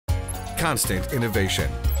constant innovation,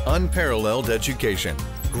 unparalleled education,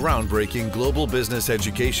 groundbreaking global business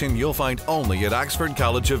education you'll find only at Oxford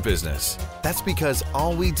College of Business. That's because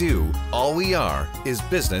all we do, all we are, is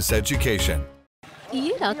business education.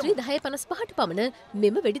 ඊයේ රාත්‍රී 10:55ට පමණ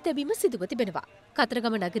මෙම වෙඩි තැබීම සිදුව තිබෙනවා.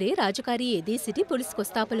 කතරගම නගරයේ රාජකාරියේ යෙදී සිටි පොලිස්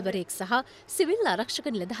කොස්තාපල්වරයෙක් සහ සිවිල් ආරක්ෂක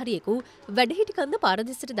නිලධාරියෙකු වැඩහිටි කන්ද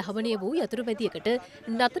පාරදෙසට දහවනය වූ යතුරුපැදියකට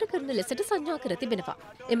නතර කරන ලෙසට සංඥා කර තිබෙනවා.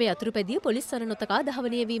 එම යතුරුපැදිය පොලිස් සර නොතකා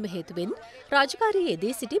දහවනය වීම හේතුවෙන් රාජකාරියේ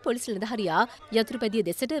යෙදී සිටි පොලිස් නිලධාරියා යතුරුපැදිය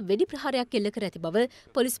දෙසට වෙඩි ප්‍රහාරයක් එල්ල කර ඇති බව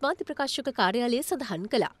පොලිස් මාධ්‍ය ප්‍රකාශක කාර්යාලය සඳහන්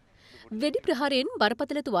කළා. වෙඩි ප්‍රහාරයෙන්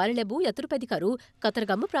බරපතල තුවාල ලැබූ යතුරුපැදිකරු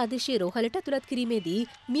කතරගම ප්‍රාදේශීය රෝහලට ඇතුළත් කිරීමේදී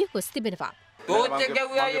මිය ගොස් තිබෙනවා. ටෝච් එක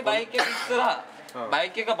ගැව්වා ඊයේ බයික් එක ඉස්සරහා.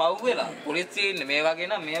 බයික් එක බව් වෙලා. පොලිසිය ඉන්නේ මේ වගේ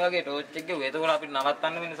නම් මේ වගේ ටෝච් එක ගැව්වා. ඒතකොට අපිට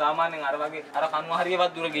නවත්තන්න වෙන්නේ සාමාන්‍යයෙන් අර වගේ අර කණුව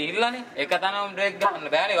හරියවත් දුර ගිහිල්ලානේ. එක තැනම බ්‍රේක් ගන්න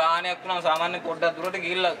බෑනේ. වාහනයක් වුණාම සාමාන්‍යයෙන් පොඩ්ඩක් දුරට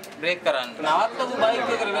ගිහිල්ලා බ්‍රේක් කරන්න. නවත්තපු බයික්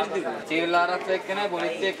එකට වෙඩි තිබුණා. සිවිල් ආරක්ෂක එක්කනයි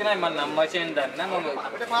පොලිසිය එක්කනයි මම නම් වශයෙන් දන්නේ නැහැ.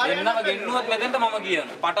 මම එන්නම ගෙන්නුවත් මෙතෙන්ට මම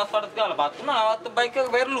කියනවා. පටස් ගාලා පත් වුණා නවත්ත බයික්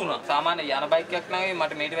එක වෙරළුණා. සාමාන්‍ය යන බයික් එකක් නෙවෙයි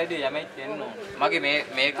මට මේට වැඩි යමෙත් එන්න ඕන. මගේ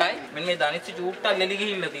මේකයි මෙන්න මේ දනිච්ච චූට්ටක් ලෙලි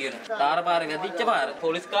ගිහිල්ලා තියෙනවා. තාර පාර වැදිච්ච පාර.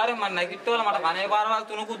 පොලිස් කාර්යයෙන් මම නැගිට්ටවල මට කනේ පාරවල්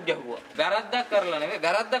තුනකුත් ගැහුවා. වැරද්දක් කරලා නෙවෙයි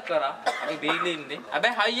වැරද්දක් කරා. අපි බේලේ ඉන්නේ.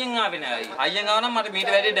 හැබැයි හයියෙන් ආවේ නෑ. හයියෙන් ආව නම් මට මීට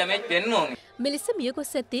වැඩි ඩැමේජ් වෙන්න ඕනේ. මෙලෙස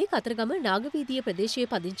මියගොස් ඇත්තේ කතරගම නාගවීදිය ප්‍රදේශයේ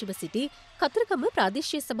පදිංචිව සිටි කතරගම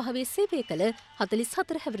ප්‍රාදේශීය සභාවේ සේවය කළ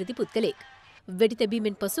 44 හැවිරිදි පුද්ගලෙක්. වෙඩි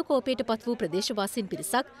තැබීමෙන් පසු කෝපයට පත් වූ ප්‍රදේශවාසීන්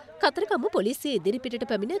පිරිසක් කතරගම පොලිසිය ඉදිරිපිටට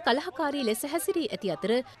පැමිණ කලහකාරී ලෙස හැසිරී ඇති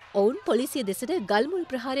අතර ඔවුන් පොලිසිය දෙසට ගල්මුල්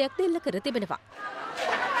ප්‍රහාරයක් දෙල්ල කර තිබෙනවා.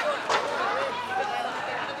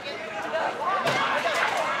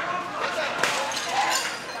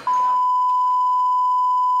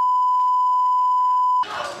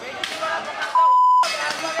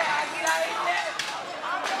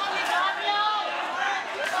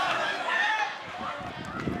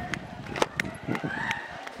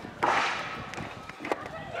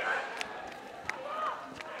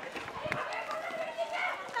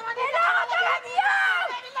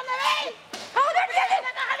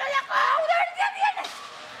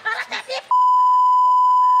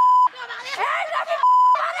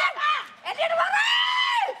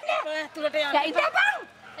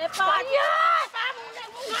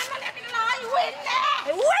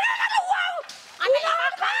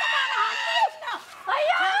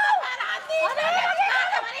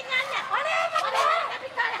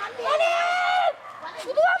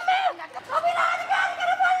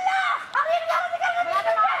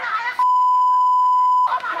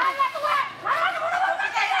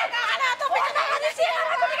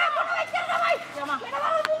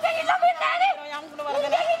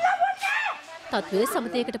 තත්වය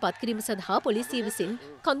සමතයකට පත් කිරීම සඳහා පොලිසිය විසින්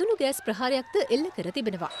කඳුළු ගෑස් ප්‍රහාරයක්ද එල්ල කර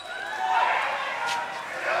තිබෙනවා.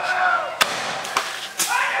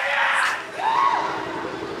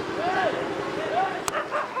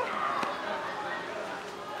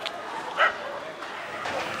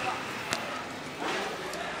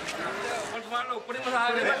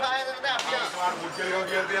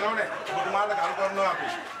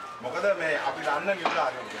 මොකද මේ අපි දන්න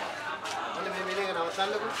නිලධාරියෝ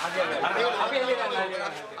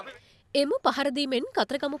එම පහරදීමෙන්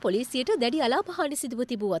කතරගම පොලිසියට දැඩි අලාභහානි සිදුව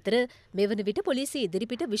තිබූ අතර මෙවන විට පොලිසිය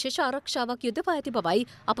ඉදිරිපිට විශේෂ ආරක්ෂාවක් යොදවා ඇති බවයි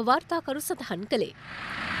අප වාර්තාකරු සඳහන් කළේ.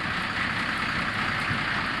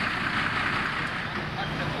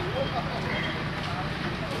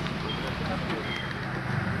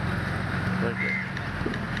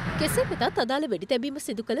 කෙසේ වෙතත් අදාළ වෙඩි තැබීම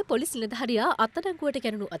සිදු කළ පොලිස් නිලධාරියා අත්අඩංගුවට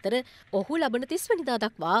ගැනුණු අතර ඔහු ලබන 30 වෙනිදා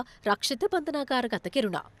දක්වා රක්ෂිත බන්ධනාගාරගත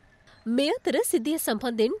කෙරුණා. මේ අතර සිද්ධිය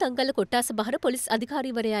සම්බන්ධයෙන් දංගල්ල කොට්ටාස බහර පොලිස්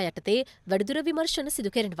අධිකාරීවරයා යටතේ වැඩිදුර විමර්ශන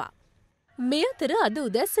සිදු කෙරෙනවා. මේ අතර අද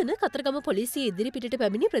උදැසන කතරගම පොලිසිය ඉදිරිපිටට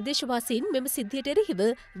පැමිණි ප්‍රදේශවාසීන් මෙම සිද්ධියට එරෙහිව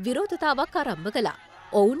විරෝධතාවක් ආරම්භ කළා.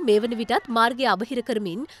 ඔවුන් මේ වන විටත් මාර්ගය අවහිර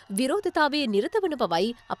කරමින් විරෝධතාවයේ නිරත වන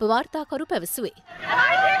බවයි අප වාර්තාකරු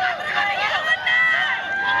පැවසුවේ.